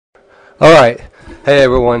All right. Hey,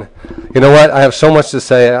 everyone. You know what? I have so much to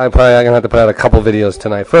say. I'm going to have to put out a couple videos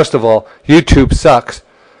tonight. First of all, YouTube sucks.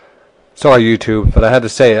 Sorry, YouTube, but I had to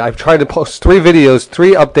say it. I've tried to post 3 videos,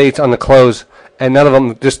 3 updates on the close, and none of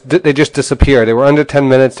them just disappeared. They were under 10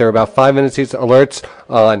 minutes. They were about 5 minutes each alerts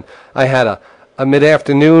on. I had a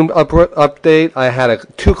mid-afternoon update. I had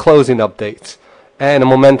 2 closing updates and a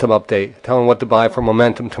momentum update telling what to buy for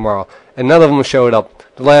momentum tomorrow. And none of them showed up.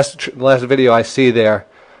 The last video I see there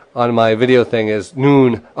on my video thing is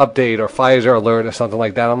noon update or Pfizer alert or something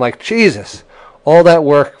like that. I'm like, Jesus, all that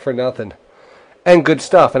work for nothing. And good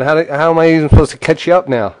stuff. And how am I even supposed to catch you up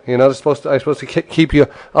now? You know, I'm supposed to keep you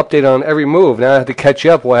updated on every move. Now I have to catch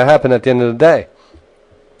you up what happened at the end of the day.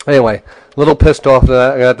 Anyway, a little pissed off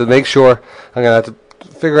that I'm going to have to make sure, I'm going to have to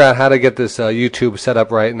figure out how to get this YouTube set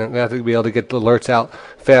up right, and I'm going to have to be able to get the alerts out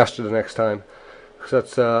faster the next time. So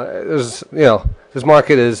that's, this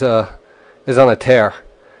market is on a tear.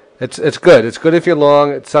 It's good. It's good if you're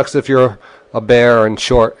long. It sucks if you're a bear and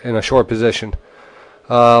in a short position.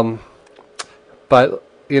 But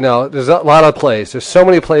there's a lot of plays. There's so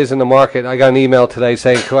many plays in the market. I got an email today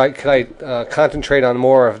saying, could I concentrate on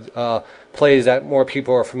more of plays that more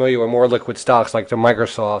people are familiar with, more liquid stocks like the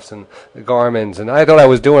Microsofts and the Garmins, and I thought I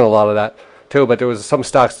was doing a lot of that too. But there was some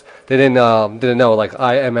stocks they didn't know, like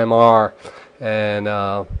IMMR and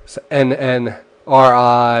NNRI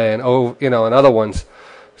and and other ones.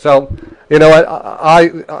 So you know what,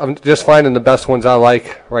 I'm just finding the best ones I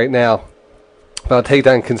like right now. But I'll take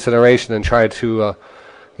that in consideration and try to,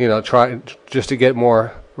 try just to get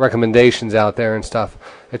more recommendations out there and stuff.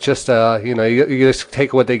 It's just, you just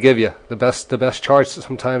take what they give you. The best charts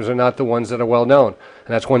sometimes are not the ones that are well known,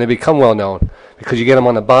 and that's when they become well known because you get them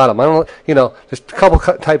on the bottom. There's a couple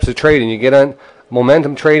types of trading. You get on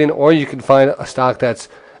momentum trading, or you can find a stock that's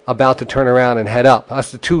about to turn around and head up.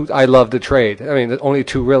 That's the 2 I love to trade. I mean, the only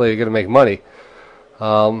 2 really are going to make money.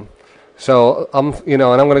 So and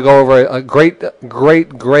I'm going to go over a great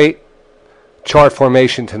chart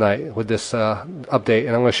formation tonight with this update,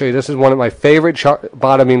 and I'm going to show you. This is one of my favorite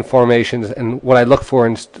bottoming formations, and what I look for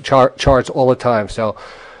in charts all the time. So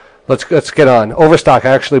let's get on. Overstock. I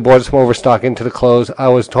actually bought some overstock into the close.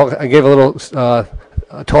 I gave a little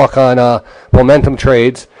talk on momentum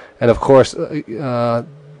trades, and of course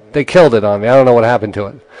they killed it on me. I don't know what happened to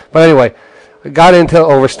it, but anyway, I got into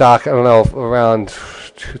overstock. I don't know, around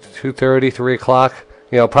 2:30, 3 o'clock.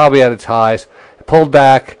 Probably at its highs. It pulled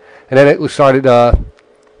back, and then it started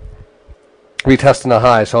retesting the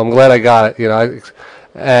high. So I'm glad I got it.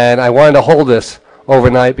 And I wanted to hold this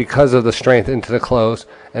overnight because of the strength into the close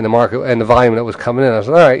and the market and the volume that was coming in. I was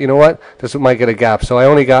like, all right, you know what? This might get a gap. So I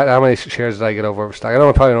only got, how many shares did I get over overstock?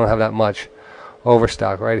 Probably don't have that much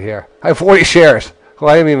overstock right here. I have 40 shares. Well,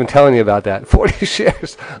 I didn't even telling you about that. 40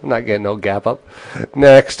 shares. I'm not getting no gap up.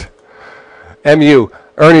 Next. MU.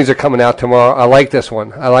 Earnings are coming out tomorrow. I like this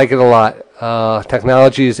one. I like it a lot.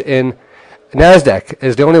 Technologies in NASDAQ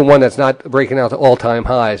is the only one that's not breaking out to all-time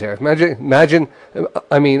highs here. Imagine.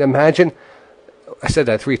 I said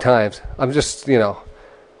that 3 times. I'm just, Can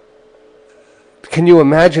you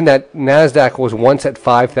imagine that NASDAQ was once at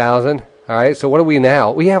 5,000? All right, so what are we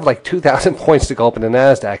now? We have like 2,000 points to go up in the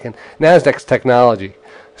NASDAQ, and NASDAQ's technology.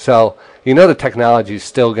 So, the technology is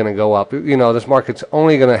still going to go up. This market's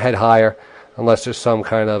only going to head higher unless there's some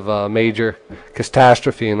kind of major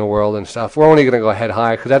catastrophe in the world and stuff. We're only going to go head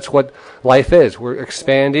higher because that's what life is. We're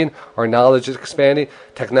expanding. Our knowledge is expanding.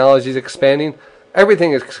 Technology is expanding.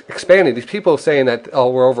 Everything is expanding. These people saying that, oh,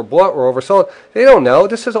 we're overbought, we're oversold. They don't know.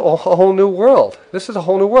 This is a whole new world. This is a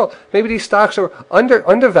whole new world. Maybe these stocks are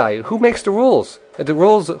undervalued. Who makes the rules? The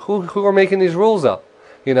rules. Who are making these rules up?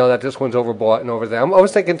 That this one's overbought and over there. I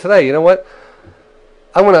was thinking today. You know what?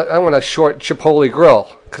 I want to short Chipotle Grill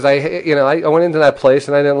because I went into that place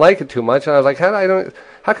and I didn't like it too much, and I was like,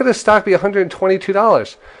 how could this stock be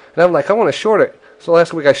 $122? And I'm like, I want to short it. So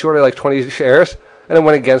last week I shorted like 20 shares. And it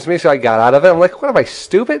went against me, so I got out of it. I'm like, what am I,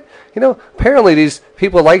 stupid? Apparently these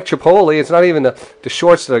people like Chipotle. It's not even the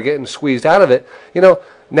shorts that are getting squeezed out of it. Now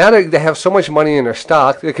that they have so much money in their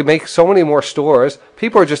stock, they can make so many more stores.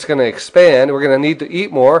 People are just going to expand. We're going to need to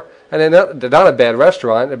eat more. And they're not a bad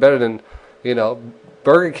restaurant. They're better than,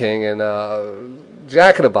 Burger King and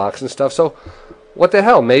Jack in the Box and stuff. So what the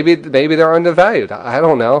hell? Maybe they're undervalued. I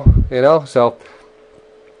don't know, So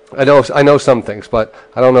I know some things, but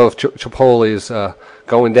I don't know if Chipotle is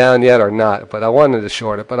going down yet or not. But I wanted to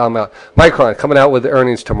short it, but I'm out. Micron coming out with the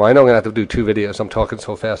earnings tomorrow. I know I'm going to have to do 2 videos. I'm talking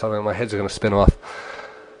so fast, my head's going to spin off.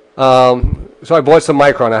 So I bought some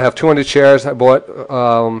Micron. I have 200 shares. I bought,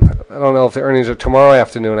 I don't know if the earnings are tomorrow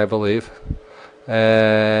afternoon, I believe.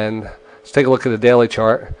 And let's take a look at the daily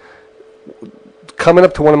chart. coming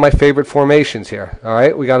up to one of my favorite formations here. All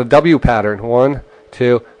right, we got a W pattern. 1,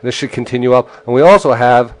 2. This should continue up, and we also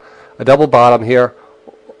have a double bottom here,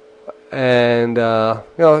 and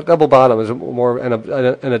double bottom is more in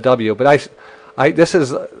a W. But this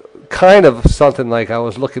is kind of something like I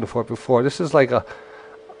was looking for before. This is like a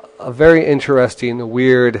very interesting,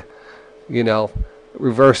 weird,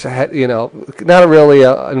 reverse head, not really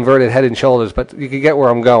inverted head and shoulders, but you can get where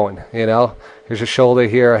I'm going, Here's a shoulder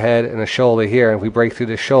here, a head, and a shoulder here, and if we break through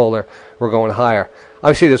this shoulder, we're going higher. I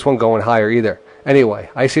don't see this one going higher either. Anyway,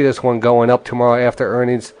 I see this one going up tomorrow after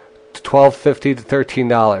earnings to $12.50 to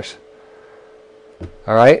 $13.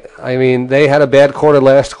 All right. I mean, they had a bad quarter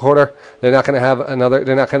last quarter. They're not going to have another.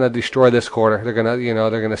 They're not going to destroy this quarter. They're going to,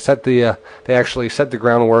 they're going to set the. They actually set the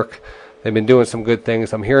groundwork. They've been doing some good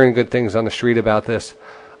things. I'm hearing good things on the street about this.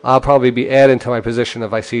 I'll probably be adding to my position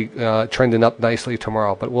if I see trending up nicely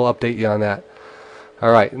tomorrow. But we'll update you on that.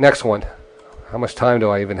 All right. Next one. How much time do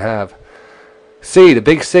I even have? C, the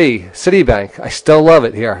big C, Citibank. I still love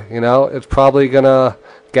it here. It's probably going to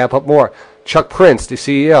gap up more. Chuck Prince, the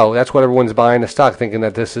CEO. That's what everyone's buying the stock, thinking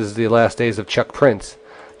that this is the last days of Chuck Prince.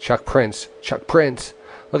 Chuck Prince.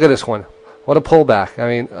 Look at this one. What a pullback. I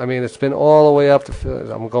mean, it's been all the way up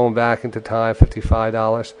to. I'm going back into time.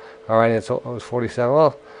 $55. All right, it was 47.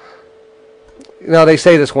 Well, they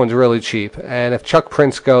say this one's really cheap, and if Chuck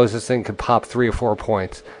Prince goes, this thing could pop 3 or 4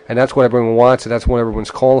 points, and that's what everyone wants, and that's what everyone's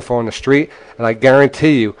calling for on the street. And I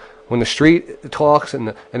guarantee you, when the street talks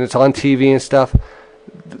and it's on TV and stuff,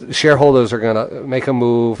 the shareholders are going to make a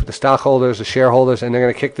move, the stockholders, the shareholders, and they're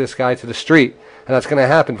going to kick this guy to the street. And that's going to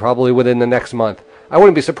happen probably within the next month. I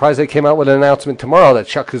wouldn't be surprised if they came out with an announcement tomorrow that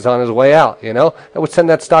Chuck is on his way out, That would send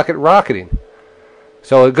that stock rocketing.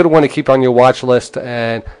 So a good one to keep on your watch list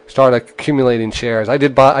and start accumulating shares. I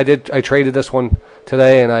traded this one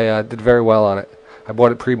today, and I did very well on it. I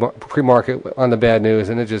bought it pre-market on the bad news,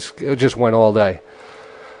 and it just went all day.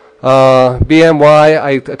 BMY,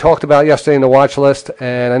 I talked about yesterday in the watch list,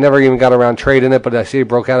 and I never even got around trading it, but I see it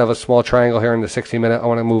broke out of a small triangle here in the 60-minute. I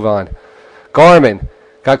want to move on. Garmin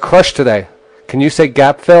got crushed today. Can you say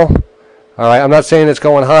gap fill? All right, I'm not saying it's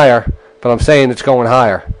going higher, but I'm saying it's going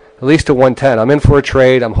higher, at least to 110. I'm in for a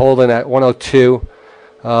trade. I'm holding at 102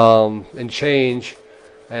 and change,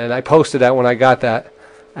 and I posted that when I got that,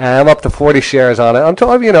 and I'm up to 40 shares on it. I'm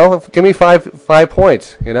telling you, give me five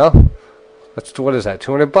points, What is that?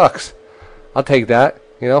 $200. I'll take that.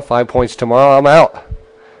 5 points tomorrow. I'm out.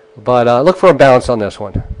 But look for a bounce on this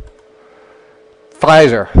one.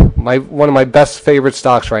 Pfizer, one of my best favorite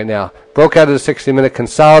stocks right now. Broke out of the 60-minute,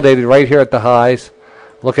 consolidated right here at the highs.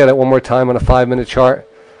 Look at it one more time on a 5-minute chart.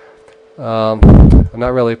 I'm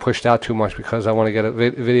not really pushed out too much because I want to get a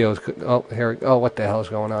video. Oh, here. Oh, what the hell is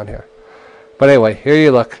going on here? But anyway, here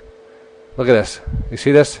you look. Look at this. You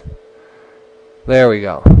see this? There we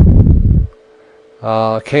go.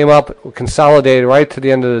 Came up, consolidated right to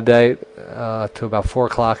the end of the day to about 4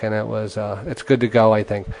 o'clock, and it's good to go, I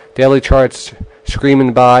think. Daily charts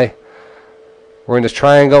screaming by. We're in this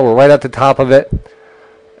triangle. We're right at the top of it,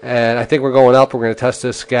 and I think we're going up. We're going to test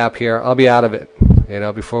this gap here. I'll be out of it,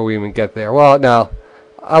 before we even get there. Well, now,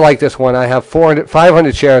 I like this one. I have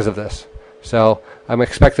 500 shares of this, so I'm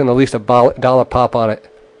expecting at least $1 pop on it.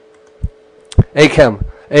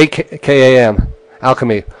 AKAM,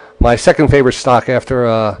 Alchemy. My second favorite stock after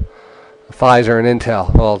Pfizer and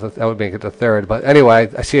Intel. Well, that would make it the third. But anyway,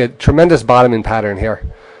 I see a tremendous bottoming pattern here.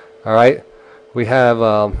 All right, we have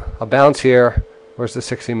a bounce here. Where's the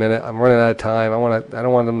 60-minute? I'm running out of time. I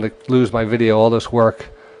don't want them to lose my video. All this work.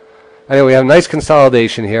 Anyway, we have a nice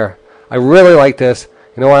consolidation here. I really like this.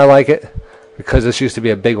 You know why I like it? Because this used to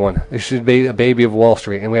be a big one. This should be a baby of Wall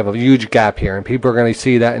Street, and we have a huge gap here, and people are going to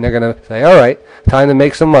see that, and they're going to say, all right, time to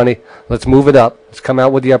make some money. Let's move it up. Let's come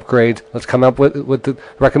out with the upgrades. Let's come up with the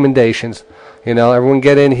recommendations. Everyone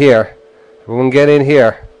get in here. Everyone get in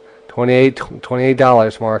here.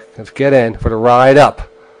 $28 mark. Let's get in for the ride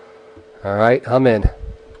up. All right, I'm in.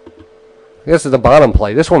 This is the bottom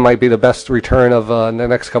play. This one might be the best return of the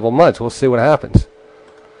next couple months. We'll see what happens.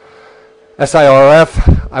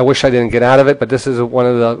 SIRF, I wish I didn't get out of it, but this is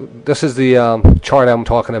the chart I'm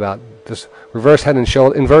talking about. This reverse head and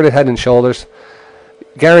shoulder, inverted head and shoulders.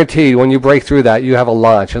 Guaranteed, when you break through that, you have a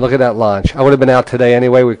launch. And look at that launch. I would have been out today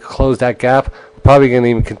anyway. We closed that gap. We're probably going to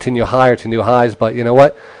even continue higher to new highs, but you know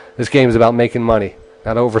what? This game is about making money,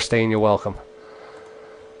 not overstaying your welcome.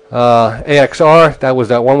 AXR, that was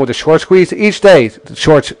that one with the short squeeze. Each day, the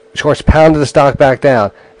shorts pounded the stock back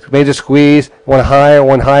down. Major squeeze, one higher.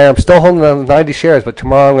 I'm still holding on 90 shares, but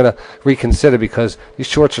tomorrow I'm going to reconsider because these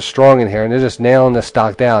shorts are strong in here, and they're just nailing the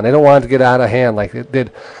stock down. They don't want it to get out of hand like it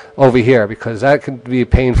did over here because that could be a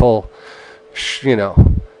painful, you know,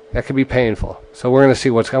 that could be painful. So we're going to see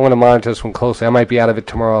I want to monitor this one closely. I might be out of it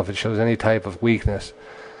tomorrow if it shows any type of weakness.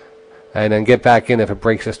 And then get back in if it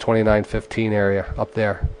breaks this 29.15 area up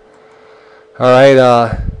there. All right,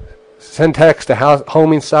 Syntex, the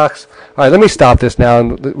homing stocks. All right, let me stop this now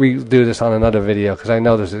and redo this on another video because I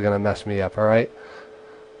know this is going to mess me up. All right,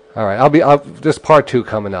 this part 2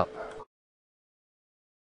 coming up.